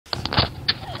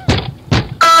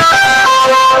Oh.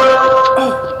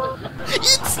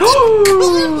 It's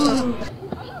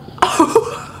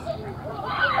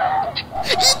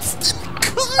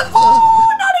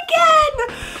oh, not again!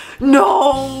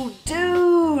 No,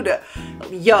 dude.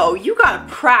 Yo, you gotta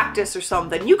practice or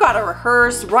something. You gotta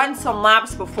rehearse, run some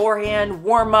laps beforehand,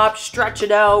 warm up, stretch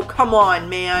it out. Come on,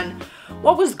 man.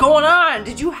 What was going on?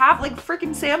 Did you have like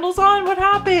freaking sandals on? What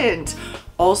happened?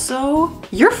 Also,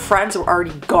 your friends were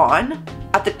already gone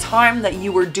at the time that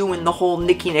you were doing the whole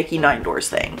Nicky Nine Doors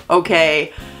thing,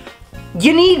 okay?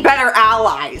 You need better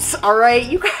allies, all right?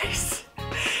 You guys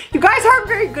aren't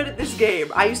very good at this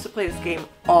game. I used to play this game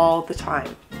all the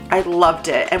time. I loved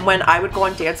it. And when I would go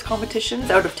on dance competitions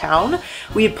out of town,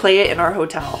 we'd play it in our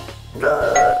hotel.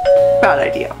 Bad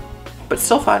idea, but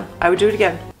still fun. I would do it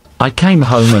again. I came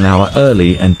home an hour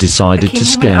early and decided to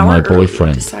scare my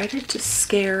boyfriend. Decided to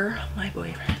scare my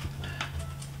boyfriend.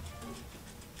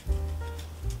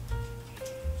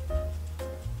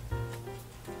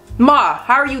 Ma,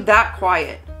 how are you that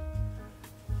quiet?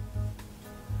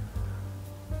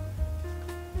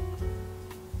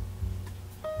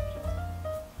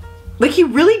 Like he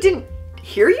really didn't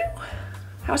hear you?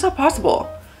 How is that possible?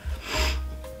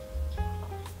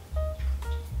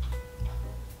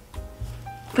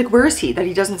 Like where is he that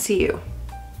he doesn't see you?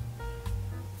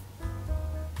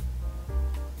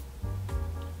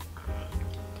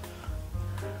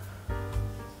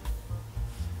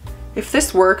 If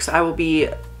this works, I will be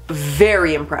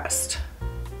very impressed.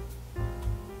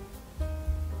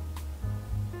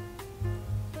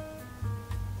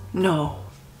 No.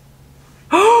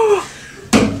 Oh!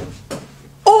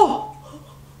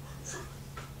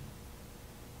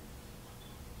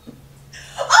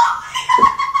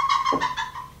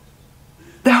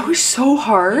 That was so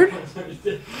hard.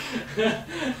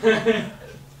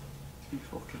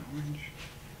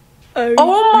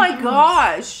 Oh my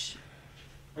gosh.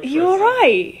 Are you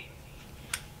alright?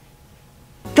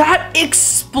 That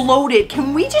exploded.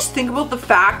 Can we just think about the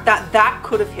fact that that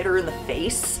could have hit her in the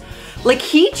face? Like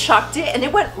he chucked it and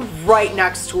it went right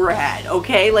next to her head,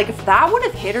 okay? Like if that would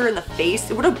have hit her in the face,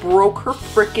 it would have broke her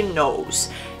freaking nose.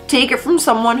 Take it from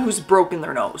someone who's broken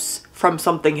their nose from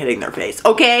something hitting their face,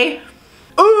 okay?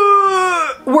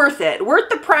 Worth it. Worth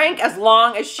the prank as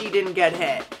long as she didn't get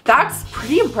hit. That's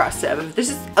pretty impressive. This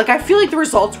is, like, I feel like the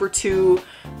results were too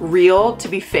real to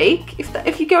be fake,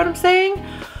 if you get what I'm saying.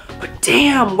 But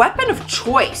damn, weapon of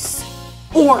choice.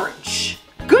 Orange.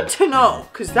 Good to know,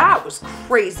 because that was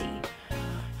crazy.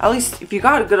 At least if you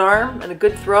got a good arm and a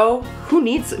good throw, who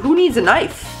needs a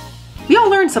knife? We all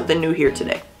learned something new here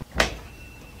today.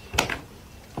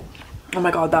 Oh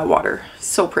my god, that water.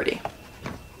 So pretty.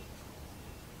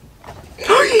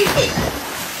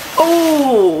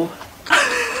 Oh!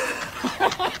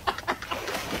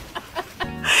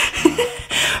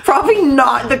 Probably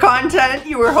not the content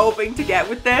you were hoping to get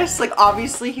with this. Like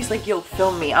obviously he's like, yo,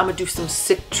 film me. I'm gonna do some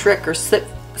sick trick or sick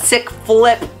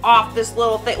flip off this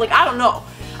little thing. Like, I don't know.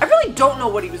 I really don't know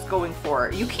what he was going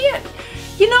for. You can't,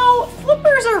 you know,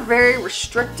 flippers are very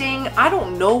restricting. I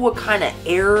don't know what kind of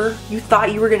air you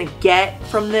thought you were gonna get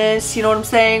from this, you know what I'm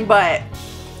saying? But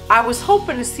I was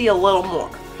hoping to see a little more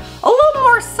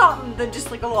something than just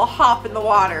like a little hop in the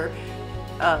water,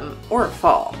 or a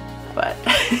fall. But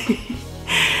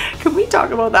can we talk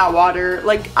about that water?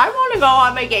 Like, I want to go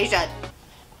on vacation.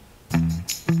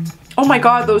 Oh my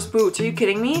god, those boots, are you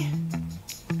kidding me?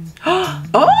 Oh!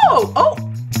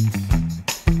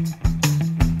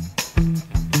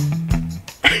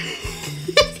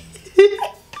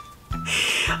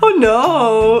 Oh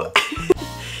no.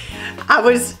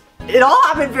 It all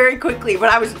happened very quickly, but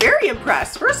I was very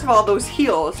impressed. First of all, those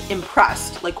heels,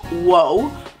 impressed. Like, whoa.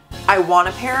 I want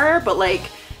a pair, but like,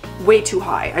 way too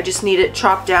high. I just need it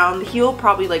chopped down. The heel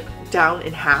probably like down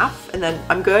in half, and then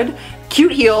I'm good.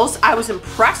 Cute heels. I was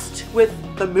impressed with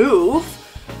the move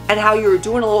and how you were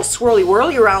doing a little swirly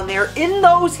whirly around there in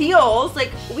those heels.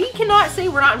 Like, we cannot say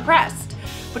we're not impressed.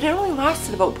 But it only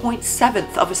lasted about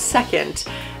 0.7 of a second,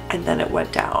 and then it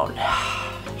went down.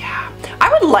 Yeah. I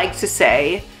would like to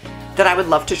say that I would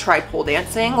love to try pole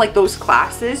dancing, like those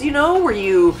classes, you know, where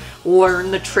you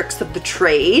learn the tricks of the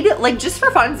trade, like just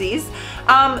for funsies.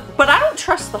 But I don't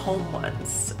trust the home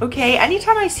ones, okay?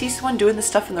 Anytime I see someone doing this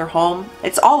stuff in their home,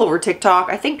 it's all over TikTok.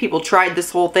 I think people tried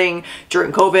this whole thing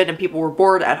during COVID and people were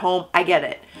bored at home. I get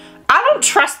it. I don't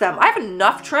trust them. I have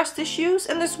enough trust issues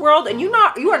in this world, and you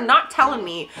are not telling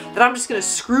me that I'm just gonna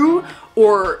screw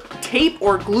or tape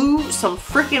or glue some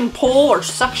freaking pole or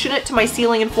suction it to my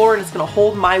ceiling and floor and it's gonna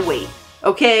hold my weight,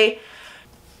 okay?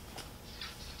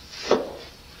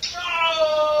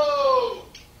 Oh!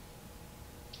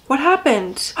 What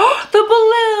happened? Oh, the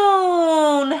balloon!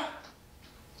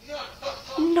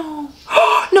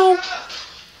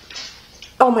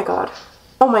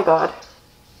 my god.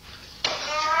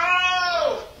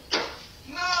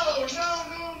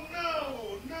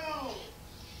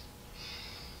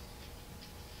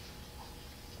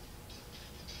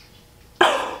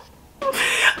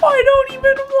 I don't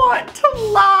even want to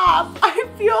laugh. I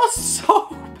feel so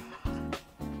bad.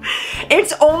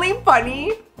 It's only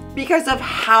funny because of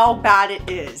how bad it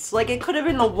is. Like, it could have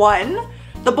been the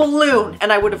balloon,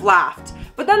 and I would have laughed.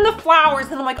 But then the flowers,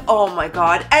 and I'm like, oh my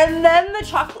god. And then the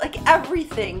chocolate, like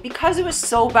everything. Because it was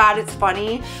so bad, it's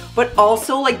funny. But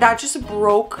also, like, that just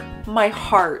broke my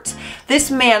heart.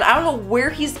 This man, I don't know where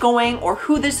he's going or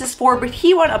who this is for, but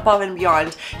he went above and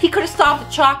beyond. He could have stopped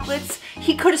the chocolates.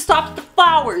 He could have stopped the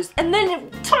flowers. And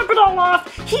then, to top it all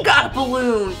off, he got a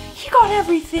balloon. He got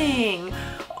everything.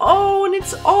 Oh, and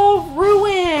it's all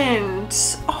ruined.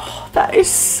 Oh, that is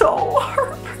so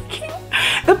heartbreaking.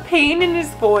 The pain in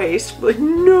his voice, like,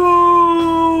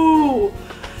 no.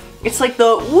 It's like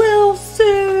the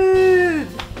Wilson.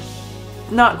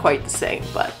 Not quite the same,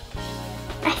 but.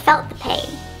 I felt the pain.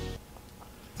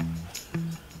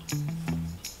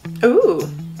 Ooh.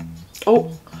 Oh.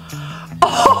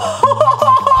 Oh,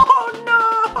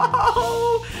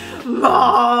 no.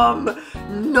 Mom.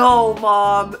 No,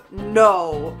 Mom.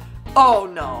 No. Oh,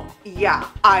 no. Yeah,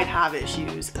 I'd have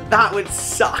issues. That would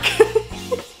suck.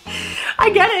 I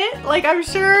get it. Like, I'm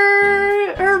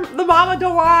sure the mama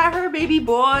don't want her baby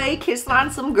boy kissing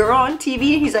on some girl on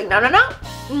TV. He's like, no, no, no.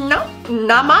 No,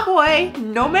 not my boy.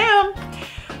 No, ma'am.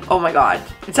 Oh my god.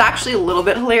 It's actually a little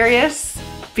bit hilarious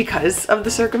because of the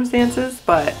circumstances,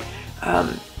 but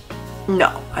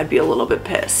no, I'd be a little bit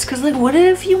pissed. Cause like, what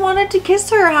if you wanted to kiss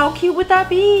her? How cute would that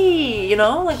be? You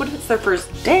know, like what if it's their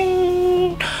first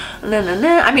date? No, no,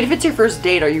 no. I mean, if it's your first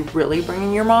date, are you really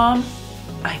bringing your mom?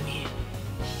 I mean,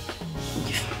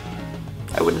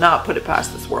 I would not put it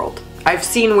past this world. I've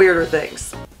seen weirder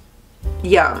things.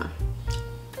 Yum.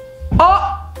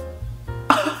 Oh!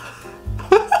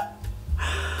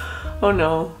 Oh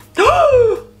no.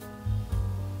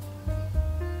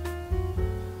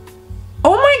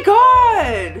 Oh my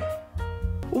god!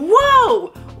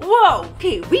 Whoa! Whoa!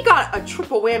 Okay, we got a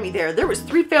triple whammy there. There was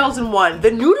 3 fails in one.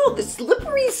 The noodle, the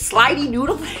slippery, slidey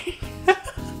noodle thing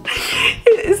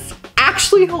is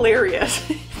actually hilarious.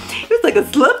 It's like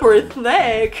a slippery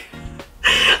snake.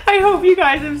 I hope you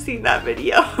guys have seen that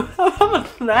video. I'm a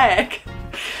snake.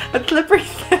 A slippery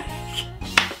snake.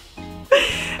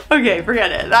 Okay,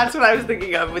 forget it. That's what I was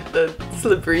thinking of with the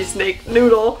slippery snake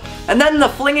noodle. And then the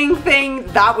flinging thing,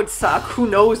 that would suck. Who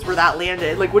knows where that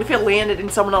landed? Like, what if it landed in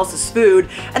someone else's food?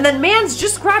 And then man's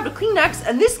just grabbed a Kleenex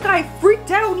and this guy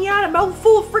freaked out and he had a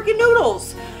mouthful of freaking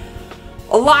noodles.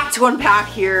 A lot to unpack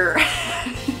here.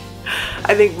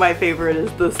 I think my favorite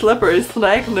is the slippery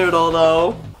snake noodle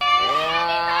though.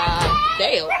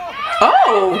 Damn.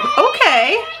 Oh,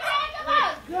 okay.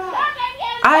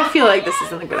 I feel like this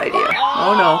isn't a good idea.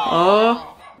 Oh no.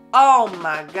 Oh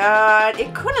my god.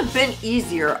 It couldn't have been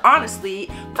easier, honestly.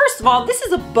 First of all, this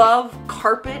is above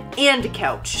carpet and a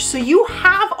couch. So you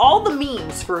have all the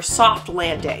means for a soft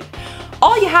landing.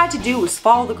 All you had to do was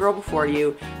follow the girl before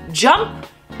you, jump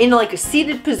in like a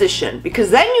seated position, because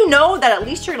then you know that at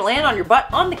least you're gonna land on your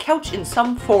butt on the couch in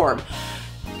some form.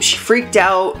 She freaked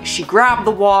out, she grabbed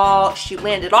the wall, she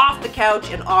landed off the couch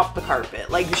and off the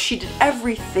carpet. Like, she did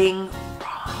everything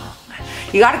wrong.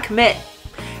 You gotta commit.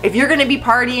 If you're gonna be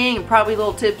partying and probably a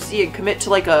little tipsy and commit to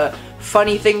like a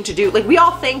funny thing to do, like we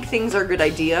all think things are a good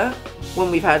idea when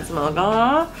we've had some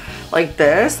like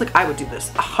this. Like I would do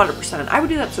this 100%. I would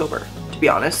do that sober, to be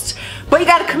honest. But you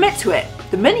gotta commit to it.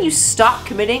 The minute you stop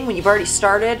committing when you've already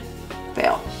started,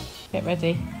 fail. Get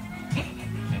ready.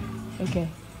 Okay.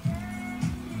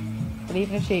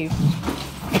 Believe and achieve.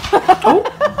 Oh,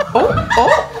 oh,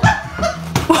 oh.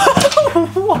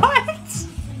 What?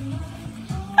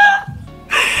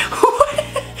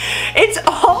 It's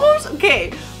almost,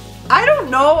 okay, I don't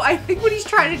know. I think what he's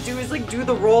trying to do is like do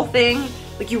the roll thing.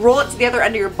 Like you roll it to the other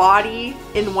end of your body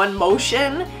in one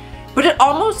motion. But it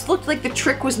almost looked like the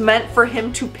trick was meant for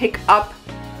him to pick up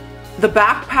the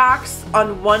backpacks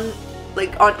on one,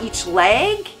 like on each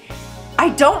leg. I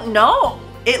don't know.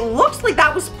 It looked like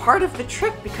that was part of the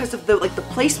trick because of the like the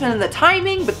placement and the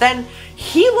timing, but then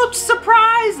he looked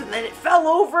surprised and then it fell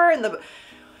over and the...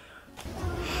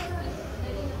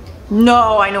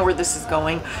 No, I know where this is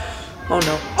going. Oh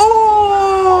no.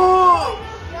 Oh!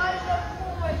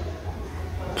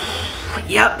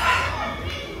 Yep.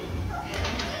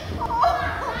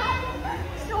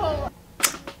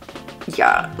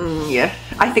 Yeah, yeah.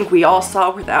 I think we all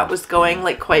saw where that was going,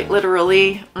 like quite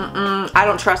literally. I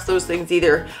don't trust those things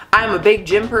either. I'm a big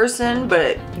gym person,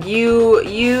 but you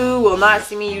will not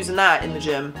see me using that in the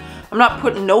gym. I'm not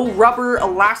putting no rubber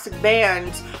elastic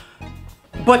bands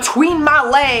between my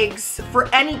legs for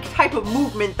any type of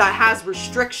movement that has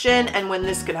restriction and when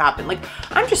this could happen. Like,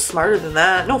 I'm just smarter than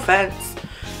that. No offense.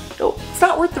 No, it's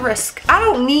not worth the risk. I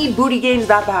don't need booty games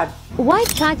that bad.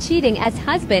 Wife caught cheating as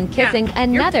husband kissing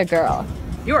another girl.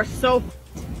 You are so...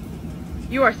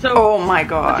 Oh my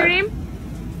god. What's your name?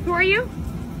 Who are you?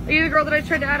 Are you the girl that I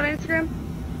tried to add on Instagram?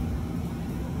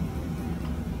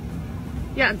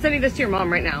 Yeah, I'm sending this to your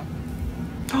mom right now.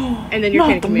 And then your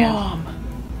chain of command.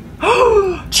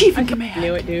 Mom. Chief in command.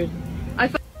 Knew it, dude. I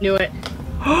knew it.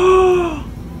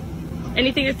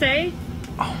 Anything to say?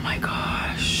 Oh my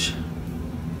gosh.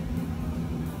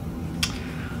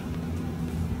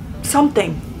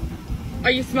 Something.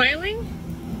 Are you smiling?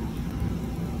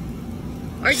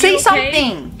 Are Say you okay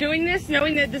something. doing this,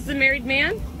 knowing that this is a married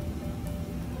man?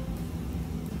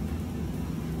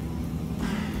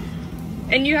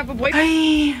 And you have a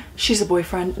boyfriend? She's a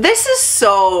boyfriend. This is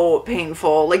so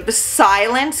painful. Like, the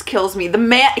silence kills me. The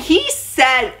man, he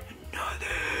said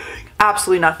nothing.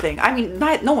 Absolutely nothing. I mean,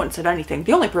 no one said anything.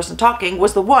 The only person talking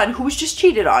was the one who was just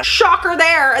cheated on. Shocker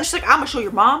there. And she's like, I'm gonna show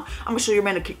your mom. I'm gonna show your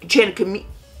man a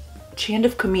Chand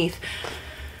of Kamith.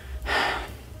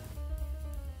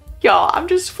 Y'all, I'm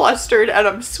just flustered and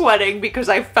I'm sweating because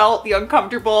I felt the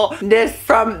uncomfortableness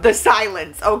from the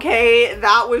silence, okay?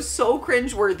 That was so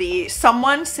cringeworthy.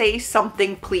 Someone say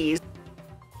something, please.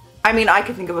 I mean, I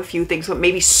could think of a few things, but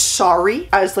maybe sorry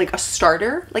as like a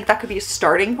starter. Like, that could be a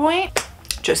starting point.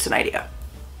 Just an idea.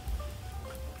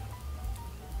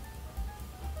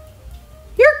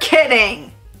 You're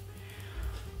kidding.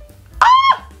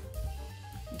 Ah!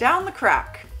 Down the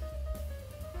crack.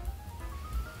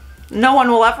 No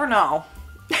one will ever know.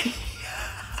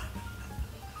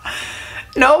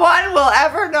 No one will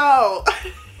ever know.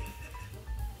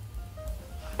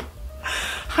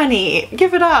 Honey,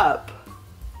 give it up.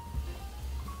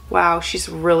 Wow, she's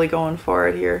really going for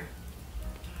it here.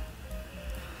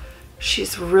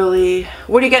 She's really...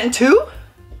 What are you getting, 2?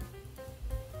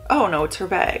 Oh no, it's her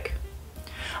bag.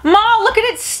 Ma, look at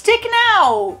it sticking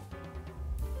out.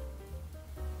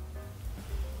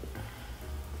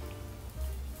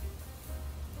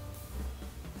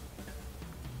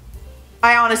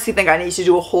 I honestly think I need to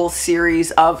do a whole series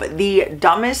of the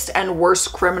dumbest and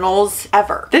worst criminals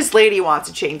ever. This lady wants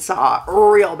a chainsaw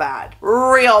real bad,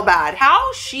 real bad.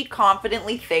 How she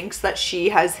confidently thinks that she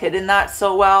has hidden that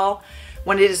so well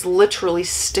when it is literally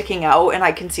sticking out and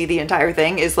I can see the entire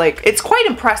thing is like, it's quite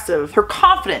impressive. Her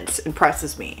confidence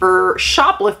impresses me. Her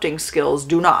shoplifting skills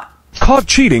do not. Caught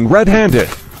cheating red-handed.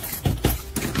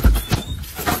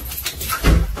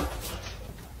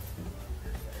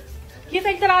 You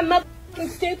think that I'm motherfucking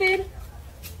stupid?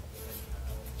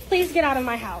 Please get out of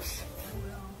my house.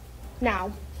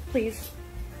 Now, please.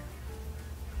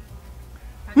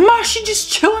 Ma, she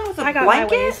just chilling with a I got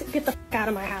blanket? my ways. Get the fuck out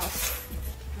of my house.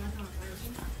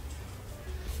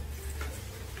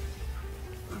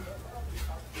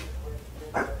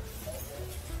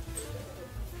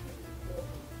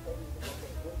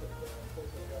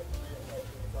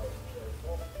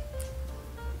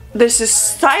 This is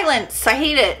silence. I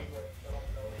hate it.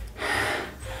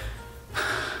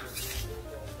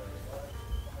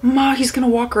 Ma, he's gonna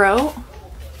walk her out.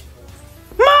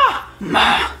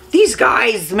 Ma, these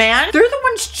guys, man, they're the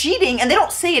ones cheating and they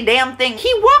don't say a damn thing.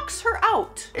 He walks her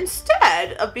out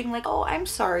instead of being like, oh, I'm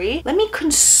sorry. Let me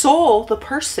console the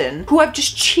person who I've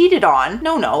just cheated on.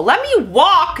 No, let me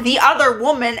walk the other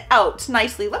woman out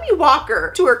nicely. Let me walk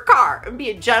her to her car and be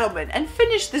a gentleman and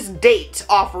finish this date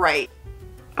off right.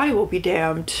 I will be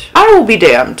damned. I will be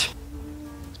damned.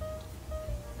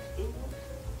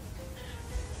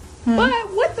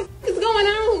 What the f is going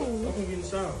on? I'm getting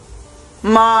showered.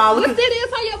 Ma, look What at that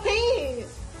is on your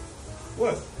pants?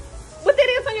 What? What that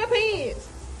is on your pants?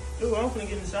 Dude, I'm finna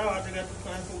get in the shower. I just got to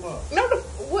playing football. No,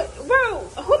 what, bro?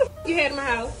 Who the f you had in my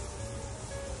house?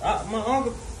 My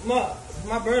uncle,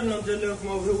 my brother and them just left from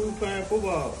over here. We were playing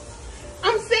football.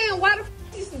 I'm saying, why the f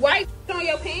is white on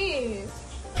your pants?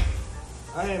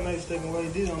 I had made taking away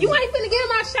these on You me. ain't finna get in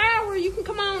my shower. You can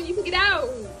come on. You can get out.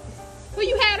 Who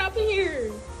you had up in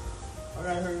here? I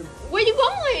gotta hurry. Where you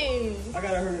going? I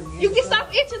gotta hurry. You can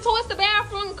stop itching towards the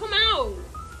bathroom and come out.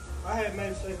 I had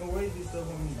made taking away these stuff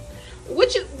on me.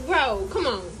 What you, bro? Come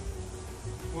on.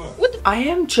 What? I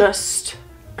am just,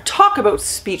 talk about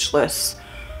speechless.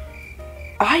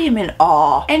 I am in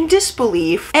awe and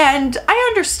disbelief, and I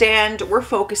understand we're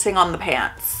focusing on the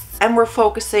pants. and we're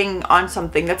focusing on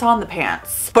something that's on the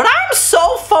pants. But I'm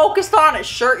so focused on his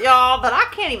shirt, y'all, that I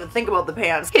can't even think about the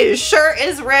pants. His shirt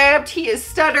is ripped, he is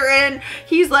stuttering,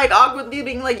 he's like awkwardly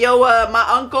being like, yo, my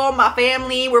uncle, my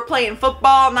family, we're playing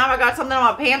football, now I got something on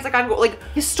my pants, I gotta go. Like,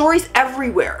 his story's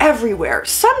everywhere, everywhere.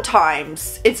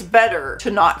 Sometimes it's better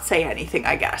to not say anything,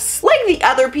 I guess. Like the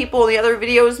other people in the other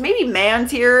videos, maybe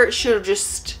Mans here should have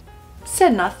just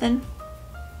said nothing.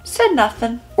 Said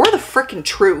nothing. Or the freaking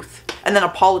truth. And then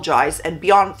apologize and be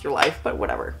on with your life, but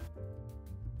whatever.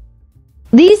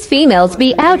 These females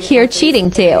be out here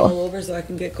cheating too. All over so I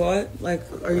can get caught? Like,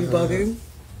 are you bugging?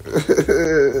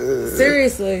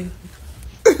 Seriously.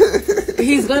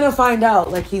 He's gonna find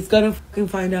out. Like, he's gonna fucking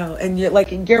find out. And you're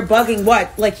like, you're bugging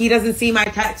what? Like, he doesn't see my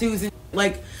tattoos and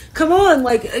like, come on,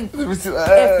 like, if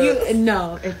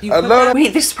you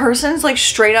wait, this person's like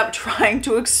straight up trying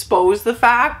to expose the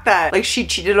fact that like she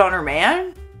cheated on her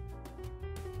man?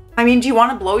 I mean, do you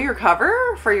want to blow your cover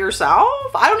for yourself?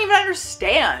 I don't even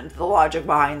understand the logic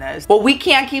behind this. Well, we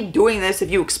can't keep doing this if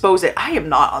you expose it. I am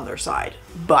not on their side,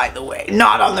 by the way.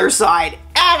 Not on their side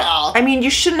at all. I mean, you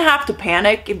shouldn't have to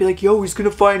panic and be like, yo, he's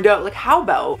gonna find out. Like, how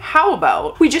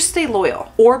about we just stay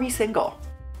loyal or be single?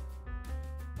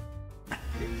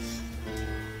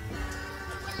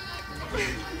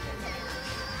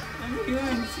 I'm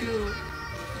feeling too.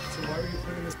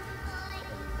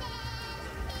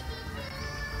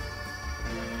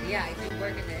 Yeah, I do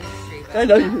work in the industry, but I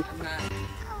know you do. I'm not.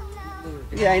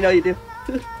 Yeah, I know you do.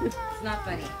 It's not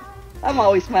funny. I'm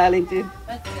always smiling too.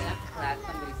 That's good. I'm glad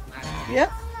somebody's smiling.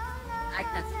 Yep. I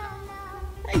can't smile.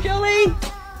 Hey, Julie.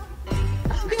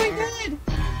 I'm doing good.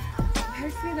 What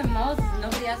hurts me the most is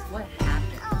nobody asked what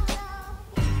happened.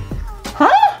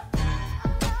 Huh?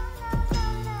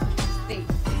 Think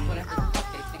whatever the fuck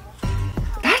they think.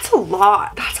 That's a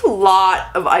lot. That's a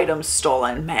lot of items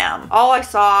stolen, ma'am. All I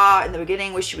saw in the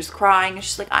beginning was she was crying and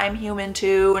she's like, I'm human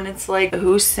too. And it's like,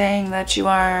 who's saying that you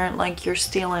aren't? Like, you're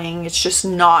stealing. It's just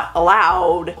not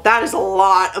allowed. That is a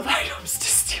lot of items to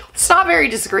steal. It's not very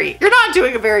discreet. You're not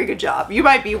doing a very good job. You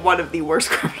might be one of the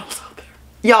worst criminals out there.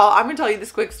 Y'all, I'm gonna tell you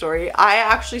this quick story. I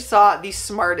actually saw the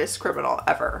smartest criminal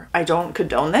ever. I don't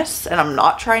condone this, and I'm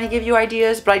not trying to give you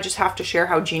ideas, but I just have to share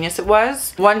how genius it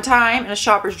was. One time in a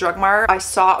Shoppers Drug Mart, I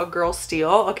saw a girl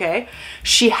steal, okay?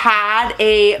 She had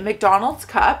a McDonald's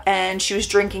cup, and she was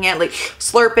drinking it, like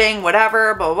slurping,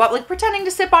 whatever, blah, blah, blah, like pretending to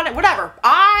sip on it, whatever.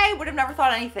 I would have never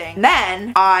thought anything.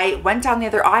 Then I went down the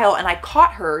other aisle, and I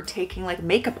caught her taking like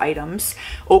makeup items,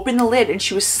 opened the lid, and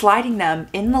she was sliding them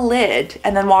in the lid,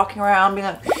 and then walking around being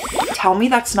like, tell me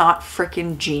that's not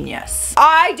freaking genius.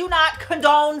 I do not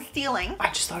condone stealing. I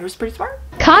just thought it was pretty smart.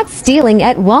 Caught stealing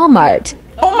at Walmart.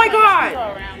 Oh my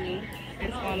God.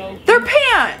 They're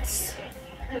pants.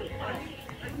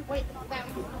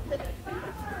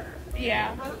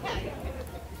 Yeah.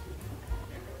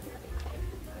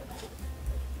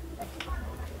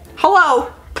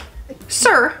 Hello,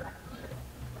 sir.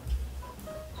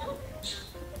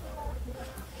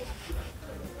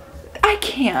 I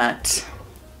can't.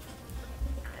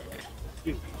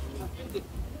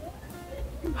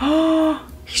 Oh,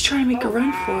 he's trying to make a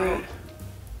run for it.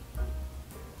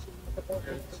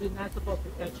 She's not supposed to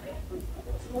touch it.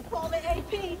 We'll call it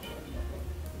AP.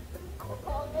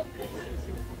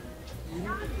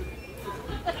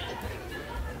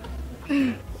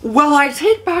 Well, I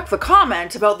take back the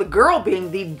comment about the girl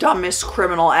being the dumbest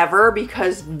criminal ever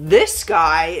because this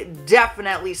guy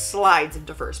definitely slides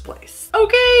into first place.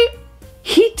 Okay?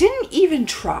 He didn't even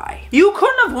try. You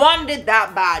couldn't have wanted it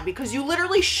that bad because you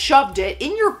literally shoved it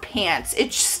in your pants.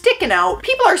 It's sticking out.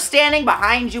 People are standing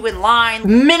behind you in line.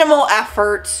 Minimal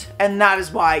effort, and that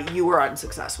is why you were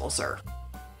unsuccessful, sir.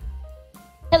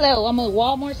 Hello, I'm a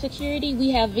Walmart security. We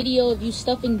have video of you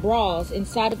stuffing bras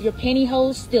inside of your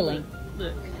pantyhose stealing.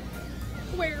 Look.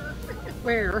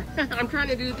 Where? I'm trying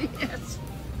to do this.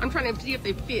 I'm trying to see if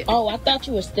they fit. Oh, I thought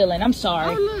you were stealing. I'm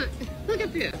sorry. Oh, look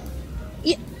at this.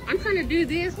 Yeah. I'm trying to do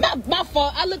this. My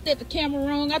fault. I looked at the camera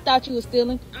wrong. I thought you were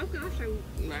stealing. Oh gosh,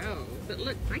 no. But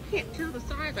look, I can't tell the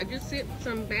size. I just sent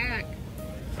some back,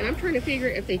 and I'm trying to figure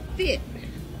if they fit.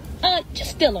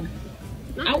 Just steal them.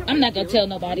 No, I'm not gonna tell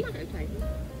nobody. I'm not gonna take them.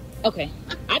 Okay.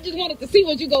 I just wanted to see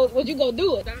what you go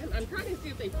do it. I'm trying to see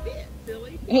if they fit,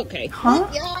 silly. Okay. Huh?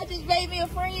 Y'all just made me a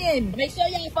friend. Make sure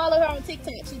y'all follow her on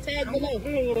TikTok. She tagged below.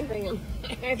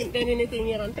 I haven't done anything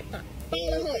yet on TikTok.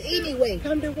 Follow her anyway.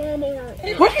 Come to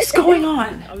Walmart. What is going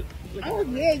on? Oh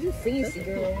yeah, you fancy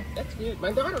girl. That's good.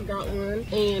 My daughter got one,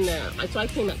 and so I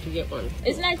came up to get one.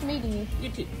 It's nice meeting you. You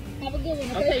too. Have a good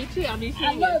one. Okay, you too. I'll be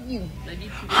seeing you. I love you. Love you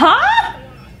too. Huh?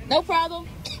 No problem.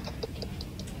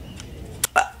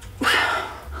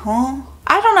 Huh?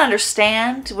 I don't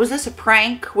understand. Was this a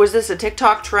prank? Was this a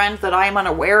TikTok trend that I am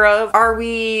unaware of? Are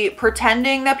we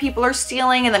pretending that people are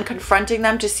stealing and then confronting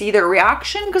them to see their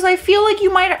reaction? Because I feel like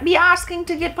you might be asking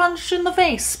to get punched in the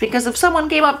face, because if someone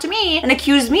came up to me and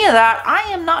accused me of that,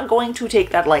 I am not going to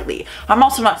take that lightly. I'm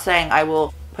also not saying I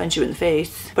will punch you in the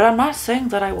face, but I'm not saying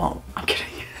that I won't. I'm kidding.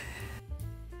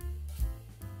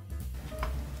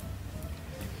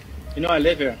 You know I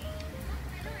live here.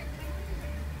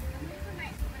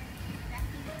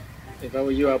 If I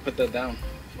were you, I'll put that down.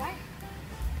 Why?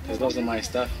 Because those are my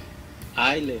stuff.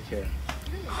 I live here.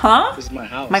 Huh? This is my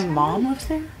house. My mom lives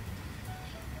there?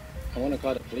 I want to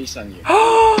call the police on you.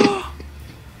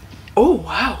 Oh,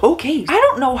 wow. Okay. I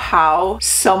don't know how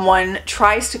someone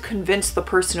tries to convince the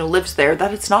person who lives there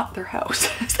that it's not their house.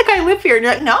 It's like, I live here. And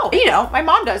you're like, no. You know, my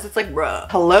mom does. It's like, bruh,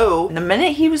 hello. And the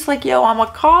minute he was like, yo, I'm gonna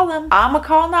call them. I'm gonna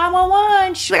call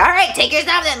 911. She's like, all right, take your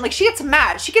stuff then. Like, she gets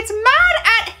mad. She gets mad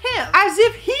at him as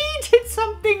if he did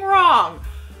something wrong.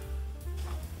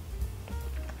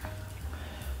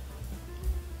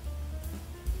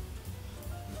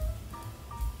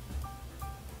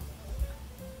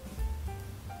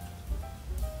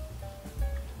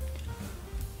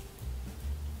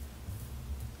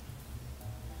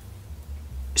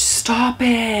 Stop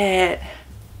it.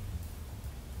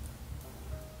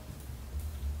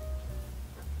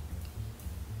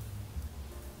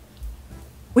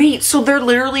 Wait, so they're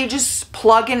literally just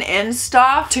plugging in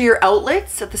stuff to your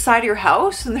outlets at the side of your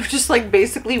house and they're just like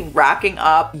basically racking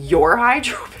up your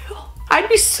hydro bill? I'd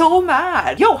be so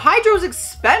mad. Yo, hydro's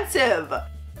expensive.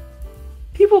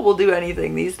 People will do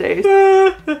anything these days.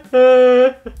 Shit, look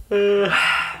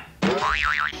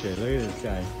at this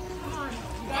guy.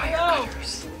 Wire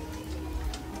cutters.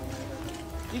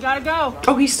 You gotta go.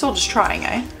 Oh, he's still just trying,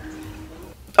 eh?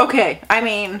 Okay, I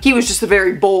mean, he was just a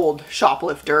very bold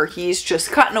shoplifter. He's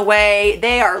just cutting away.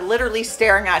 They are literally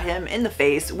staring at him in the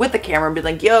face with the camera and be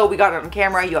like, yo, we got it on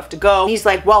camera, you have to go. And he's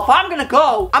like, well, if I'm gonna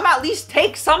go, I'm at least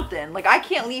take something. Like, I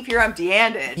can't leave here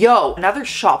empty-handed. Yo, another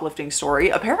shoplifting story.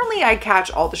 Apparently I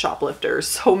catch all the shoplifters,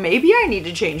 so maybe I need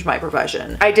to change my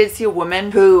profession. I did see a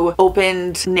woman who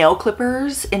opened nail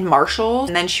clippers in Marshall's,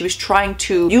 and then she was trying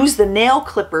to use the nail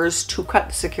clippers to cut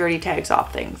the security tags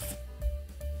off things.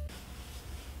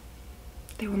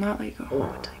 They will not let go.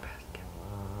 I'll tell you back.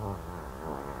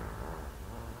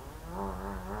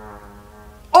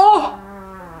 Oh!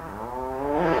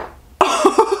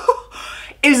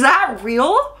 Is that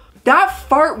real? That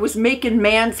fart was making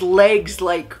man's legs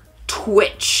like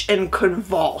twitch and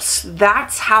convulse.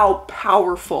 That's how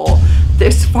powerful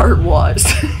this fart was.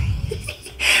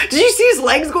 Did you see his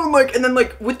legs going like, and then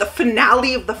like with the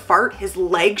finale of the fart, his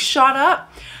legs shot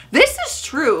up? This is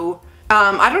true.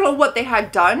 I don't know what they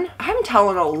had done. I'm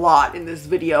telling a lot in this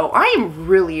video. I am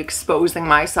really exposing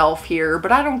myself here,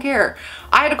 but I don't care.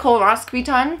 I had a colonoscopy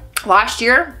done last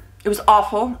year. It was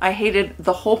awful. I hated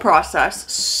the whole process.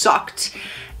 Sucked.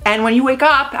 And when you wake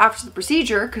up after the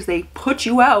procedure, because they put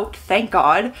you out, thank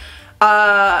God,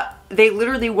 they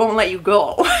literally won't let you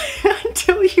go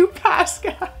until you pass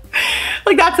out.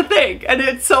 Like, that's a thing. And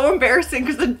it's so embarrassing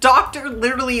because the doctor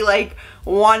literally like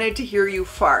wanted to hear you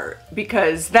fart,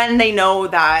 because then they know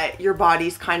that your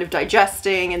body's kind of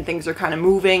digesting and things are kind of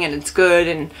moving and it's good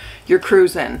and you're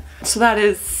cruising. So that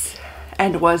is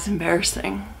and was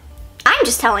embarrassing. I'm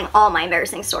just telling all my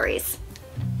embarrassing stories.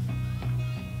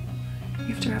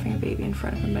 After having a baby in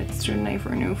front of a med student I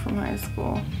ever knew from high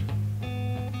school.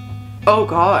 Oh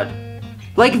God.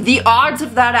 Like, the odds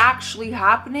of that actually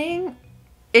happening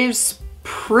is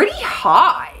pretty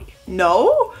high,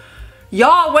 no?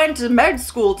 Y'all went to med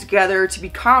school together to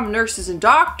become nurses and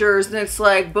doctors, and it's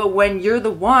like, but when you're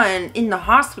the one in the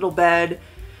hospital bed,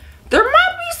 there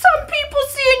might be some people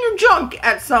seeing your junk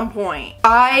at some point.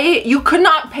 You could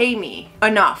not pay me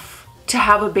enough to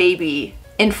have a baby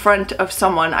in front of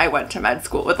someone I went to med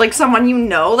school with, like someone you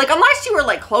know, like unless you were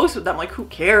like close with them, like who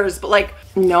cares, but like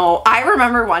no. I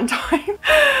remember one time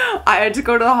I had to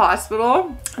go to the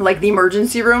hospital, like the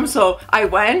emergency room, so I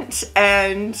went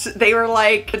and they were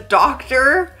like, the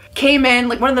doctor came in,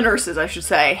 like one of the nurses I should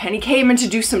say, and he came in to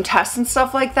do some tests and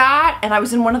stuff like that, and I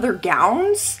was in one of their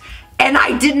gowns and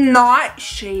I did not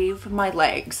shave my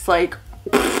legs. Like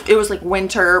it was like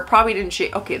winter, probably didn't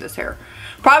shave, okay, this hair.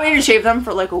 Probably didn't shave them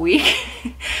for like a week.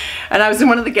 And I was in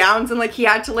one of the gowns and like he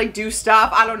had to like do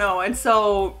stuff, I don't know. And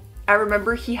so I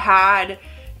remember he had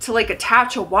to like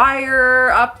attach a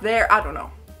wire up there, I don't know.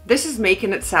 This is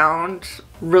making it sound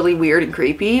really weird and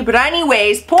creepy. But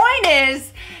anyways, point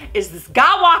is this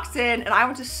guy walks in and I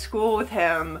went to school with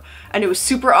him and it was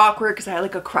super awkward because I had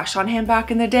like a crush on him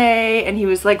back in the day and he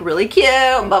was like really cute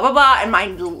and blah blah blah, and my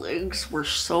legs were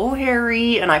so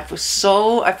hairy and I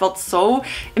felt so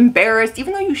embarrassed,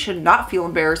 even though you should not feel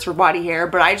embarrassed for body hair,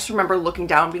 but I just remember looking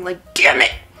down and being like, damn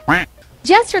it.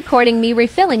 Just recording me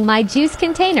refilling my juice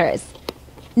containers.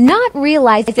 Not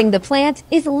realizing the plant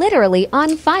is literally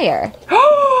on fire.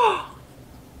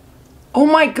 Oh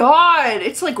my god,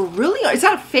 it's like really, is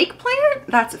that a fake plant?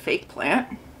 That's a fake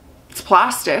plant. It's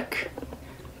plastic.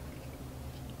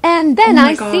 And then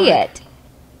I see it.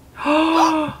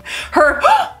 Her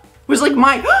was like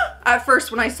my at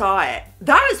first when I saw it.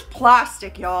 That is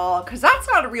plastic, y'all, because that's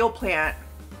not a real plant.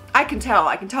 I can tell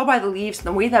by the leaves and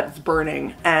the way that it's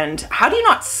burning. And how do you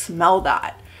not smell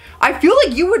that? I feel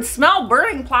like you would smell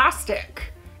burning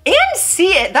plastic and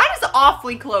see it. That is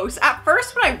awfully close. At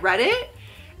first when I read it,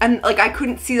 and like I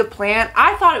couldn't see the plant,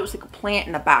 I thought it was like a plant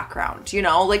in the background, you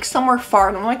know, like somewhere far.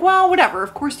 And I'm like, well, whatever,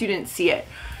 of course you didn't see it.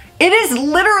 It is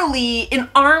literally in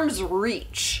arm's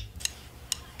reach.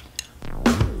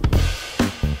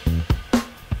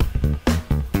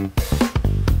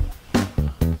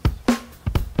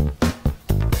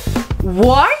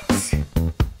 What?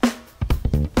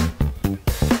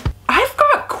 I've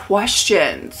got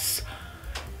questions.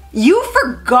 You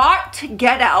forgot to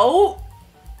get out?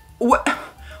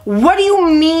 What do you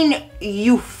mean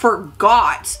you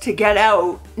forgot to get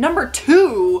out? Number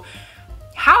two,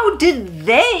 how did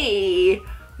they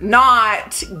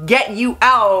not get you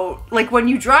out? Like when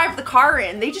you drive the car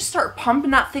in, they just start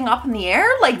pumping that thing up in the air?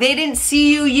 Like they didn't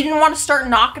see you, you didn't want to start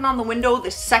knocking on the window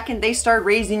the second they start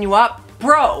raising you up?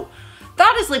 Bro,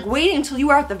 that is like waiting until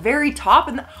you are at the very top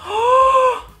and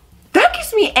that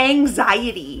gives me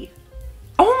anxiety.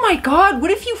 Oh my god, what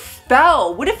if you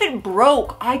fell? What if it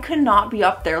broke? I could not be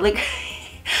up there. Like,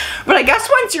 but I guess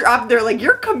once you're up there, like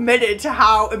you're committed to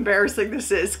how embarrassing this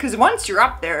is. Because once you're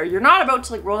up there, you're not about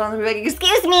to like roll down the bed and be like,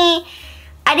 excuse me,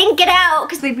 I didn't get out.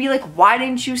 Because they'd be like, why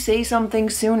didn't you say something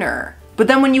sooner? But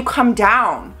then when you come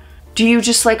down, do you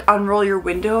just like unroll your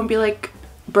window and be like,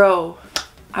 bro,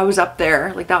 I was up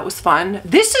there. Like that was fun.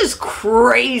 This is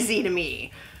crazy to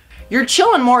me. You're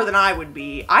chilling more than I would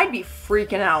be. I'd be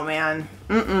freaking out, man.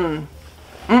 I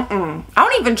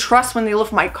don't even trust when they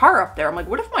lift my car up there. I'm like,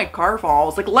 what if my car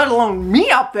falls? Like, let alone me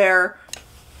up there.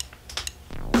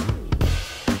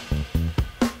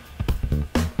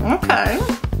 Okay.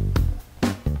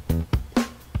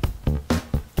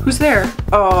 Who's there?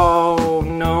 Oh,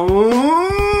 no.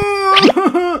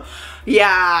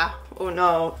 Yeah. Oh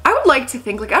no. I would like to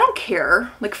think, like, I don't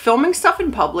care. Like, filming stuff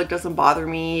in public doesn't bother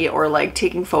me, or like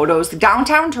taking photos.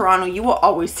 Downtown Toronto, you will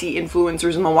always see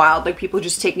influencers in the wild, like people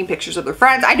just taking pictures of their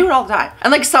friends. I do it all the time.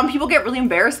 And like some people get really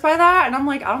embarrassed by that, and I'm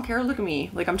like, I don't care, look at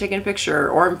me. Like I'm taking a picture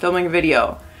or I'm filming a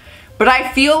video. But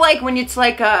I feel like when it's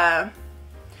like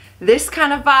this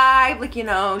kind of vibe, like, you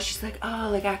know, she's like, oh,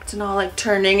 like acting all like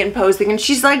turning and posing, and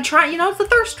she's like trying, you know, it's a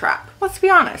thirst trap. Let's be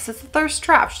honest, it's a thirst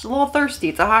trap. She's a little thirsty,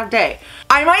 it's a hot day.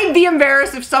 I might be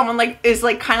embarrassed if someone like is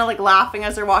like kind of like laughing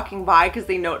as they're walking by because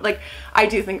they know, like, I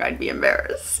do think I'd be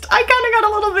embarrassed. I kind of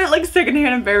got a little bit like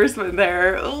secondhand embarrassment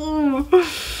there. Ooh.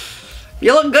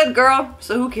 You look good, girl,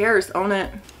 so who cares? Own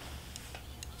it.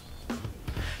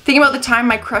 Thinking about the time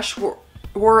my crush wore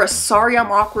a sorry I'm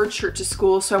awkward shirt to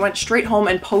school, so I went straight home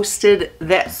and posted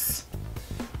this.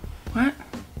 What?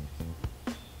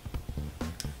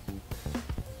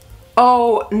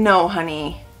 Oh no,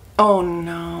 honey. Oh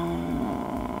no.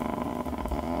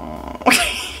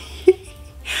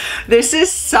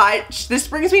 This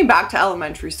brings me back to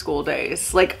elementary school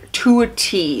days, like to a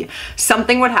T.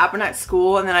 Something would happen at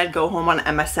school and then I'd go home on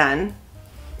MSN.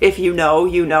 If you know,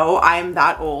 you know, I'm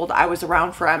that old. I was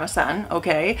around for MSN,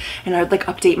 okay? And I would like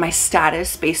update my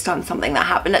status based on something that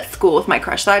happened at school with my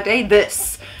crush that day.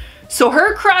 This. So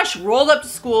her crush rolled up to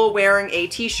school wearing a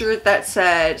t-shirt that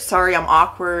said, sorry, I'm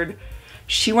awkward.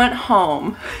 She went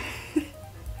home,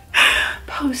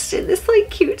 posted this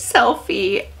like cute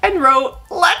selfie and wrote,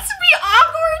 let's be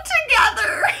awkward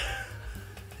together.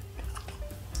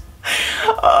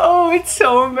 Oh, it's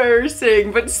so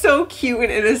embarrassing, but so cute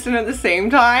and innocent at the same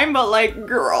time. But like,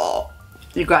 girl,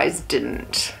 you guys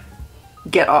didn't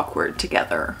get awkward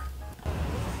together.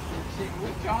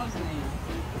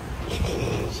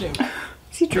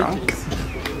 Is he drunk?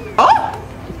 Oh!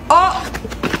 Oh!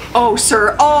 Oh,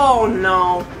 sir. Oh,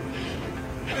 no.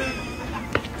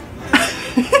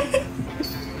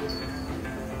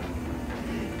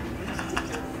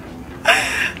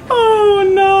 Oh,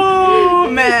 no,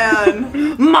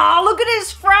 man. Ma, look at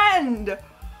his friend.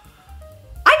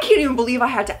 I can't even believe I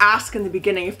had to ask in the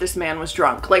beginning if this man was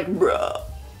drunk. Like, bruh.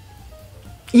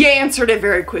 You answered it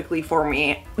very quickly for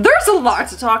me. There's a lot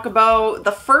to talk about.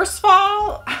 The first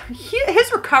fall,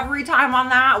 his recovery time on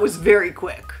that was very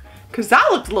quick, because that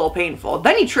looked a little painful.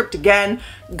 Then he tripped again,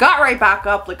 got right back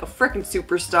up like a freaking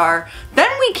superstar. Then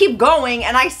we keep going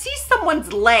and I see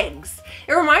someone's legs.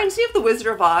 It reminds me of the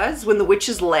Wizard of Oz when the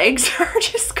witch's legs are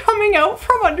just coming out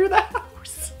from under the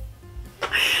house.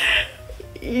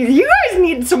 You guys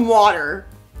need some water.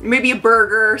 Maybe a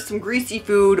burger, some greasy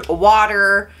food,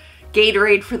 water,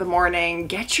 Gatorade for the morning.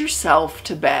 Get yourself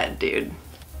to bed, dude.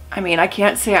 I mean, I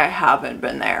can't say I haven't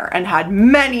been there and had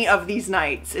many of these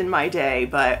nights in my day,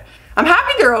 but I'm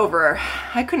happy they're over.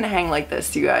 I couldn't hang like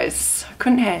this, you guys. I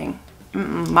couldn't hang.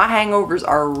 My hangovers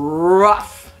are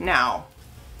rough now.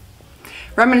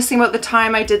 Reminiscing about the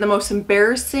time I did the most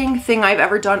embarrassing thing I've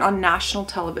ever done on national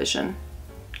television.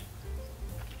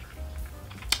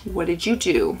 What did you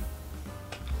do?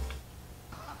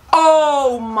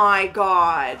 Oh my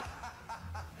God.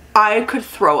 I could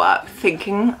throw up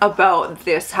thinking about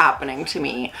this happening to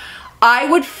me. I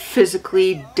would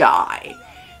physically die.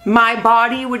 My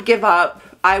body would give up.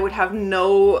 I would have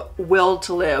no will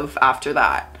to live after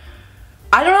that.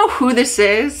 I don't know who this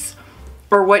is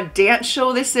or what dance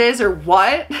show this is or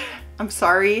what. I'm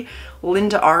sorry,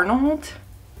 Linda Arnold.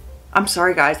 I'm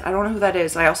sorry guys, I don't know who that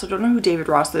is. I also don't know who David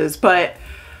Ross is, but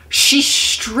she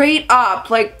straight up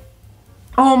like,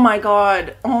 oh my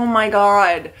God,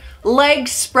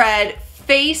 legs spread,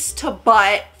 face to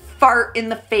butt, fart in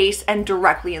the face and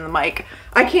directly in the mic.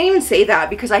 I can't even say that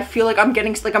because I feel like I'm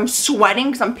getting, like I'm sweating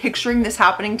because I'm picturing this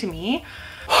happening to me.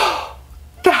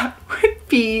 That would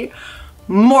be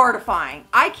mortifying.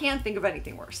 I can't think of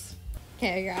anything worse.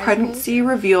 Okay, guys. Pregnancy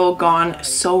reveal gone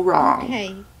so wrong.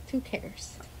 Hey, who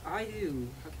cares? I do.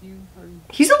 How can you?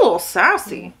 He's a little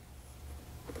sassy.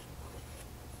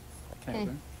 Okay.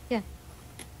 Yeah.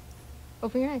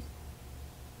 Open your eyes.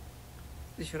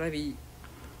 Should I be?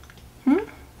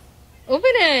 Open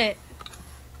it.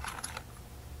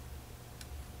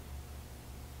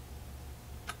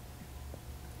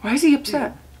 Why is he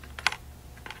upset?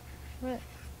 What?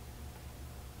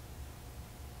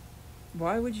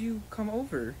 Why would you come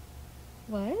over?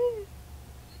 What?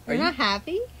 You're not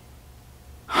happy?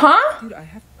 Huh? Dude,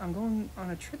 I'm going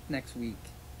on a trip next week.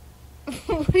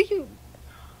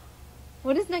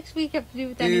 What does next week have to do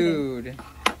with anything? anything?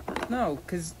 Dude. No,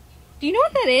 cause... Do you know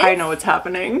what that is? I know what's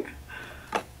happening.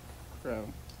 Bro.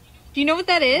 Do you know what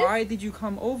that is? Why did you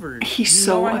come over? He's you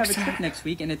so know I upset. have a trip next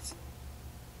week and it's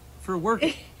for work.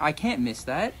 I can't miss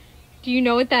that. Do you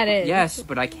know what that is? Yes,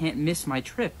 but I can't miss my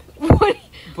trip. What?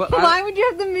 But why would you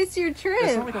have to miss your trip?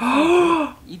 That's not like a fun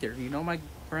trip either. You know, my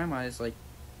grandma is like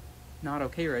not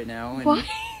okay right now. And what?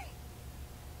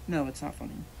 No, it's not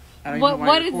funny. I don't even know why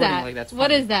what you're is that? like that's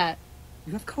what funny. is that?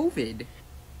 You have COVID.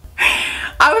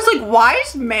 I was like, why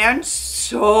is man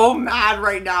so mad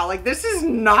right now? Like, this is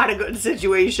not a good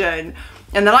situation.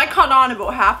 And then I caught on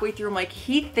about halfway through. I'm like,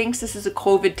 he thinks this is a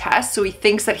COVID test, so he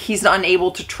thinks that he's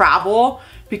unable to travel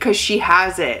because she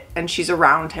has it and she's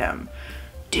around him.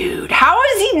 Dude, how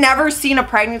has he never seen a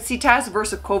pregnancy test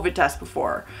versus a COVID test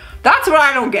before? That's what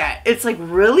I don't get. It's like,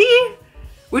 really?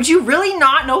 Would you really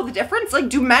not know the difference? Like,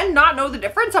 do men not know the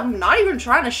difference? I'm not even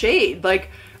trying to shade. Like,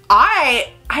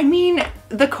 I mean,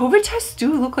 the COVID tests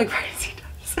do look like pregnancy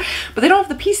tests, but they don't have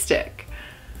the pee stick.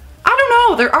 I don't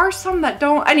know. There are some that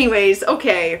don't. Anyways,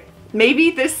 okay.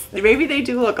 Maybe they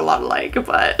do look a lot alike,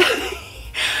 but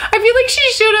I feel like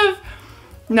she should have.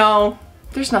 No,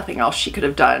 there's nothing else she could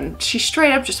have done. She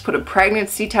straight up just put a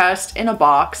pregnancy test in a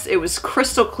box. It was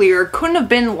crystal clear. Couldn't have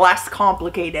been less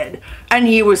complicated. And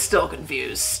he was still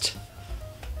confused.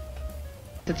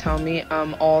 To tell me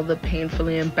all the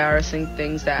painfully embarrassing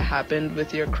things that happened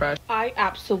with your crush. I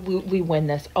absolutely win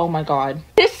this. Oh my god.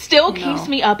 This still keeps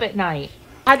me up at night.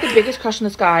 I had the biggest crush on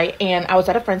this guy and I was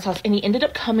at a friend's house and he ended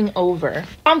up coming over.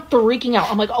 I'm freaking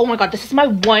out. I'm like, oh my god, this is my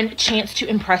one chance to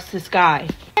impress this guy.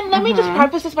 And let me just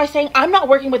preface this by saying I'm not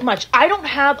working with much. I don't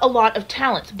have a lot of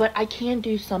talents, but I can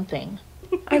do something.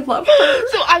 I love her.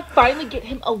 So I finally get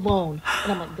him alone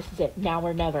and I'm like, this is it, now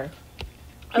or never.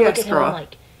 I look at him and I'm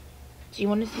like, do you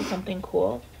want to see something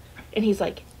cool? And he's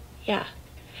like, yeah.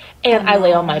 And I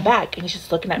lay on my back and he's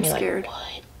just looking at me like,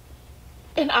 what?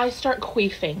 And I start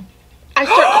queefing.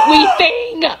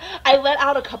 I let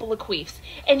out a couple of queefs.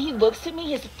 And he looks at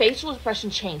me, his facial expression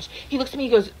changed. He looks at me, he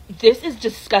goes, this is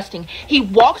disgusting. He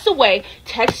walks away,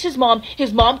 texts his mom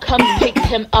comes and picks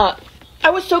him up. I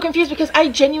was so confused because I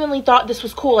genuinely thought this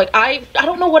was cool. Like, I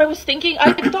don't know what I was thinking.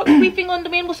 I thought queefing on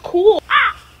demand was cool.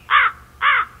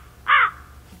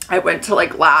 I went to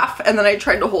like laugh and then I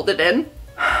tried to hold it in.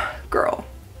 Girl,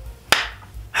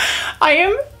 I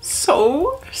am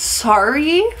so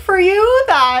sorry for you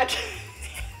that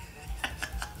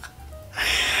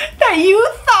that you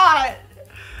thought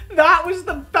that was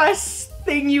the best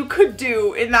thing you could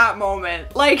do in that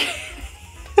moment. Like,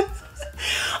 honestly,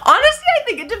 I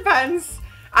think it depends.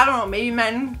 I don't know, maybe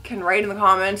men can write in the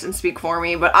comments and speak for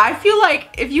me, but I feel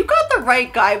like if you got the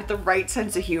right guy with the right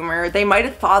sense of humor, they might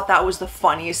have thought that was the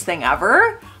funniest thing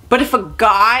ever. But if a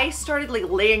guy started like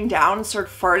laying down and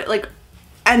started farting, like,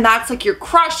 and that's like your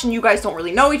crush and you guys don't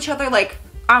really know each other, like,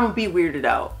 I'm gonna be weirded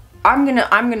out. I'm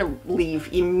gonna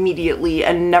leave immediately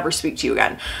and never speak to you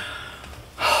again.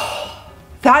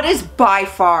 That is by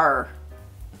far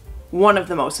one of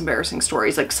the most embarrassing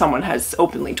stories like someone has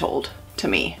openly told to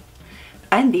me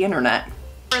and the internet.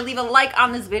 Leave a like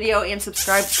on this video and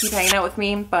subscribe to keep hanging out with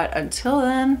me. But until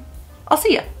then, I'll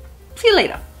see you. See you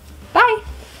later. Bye.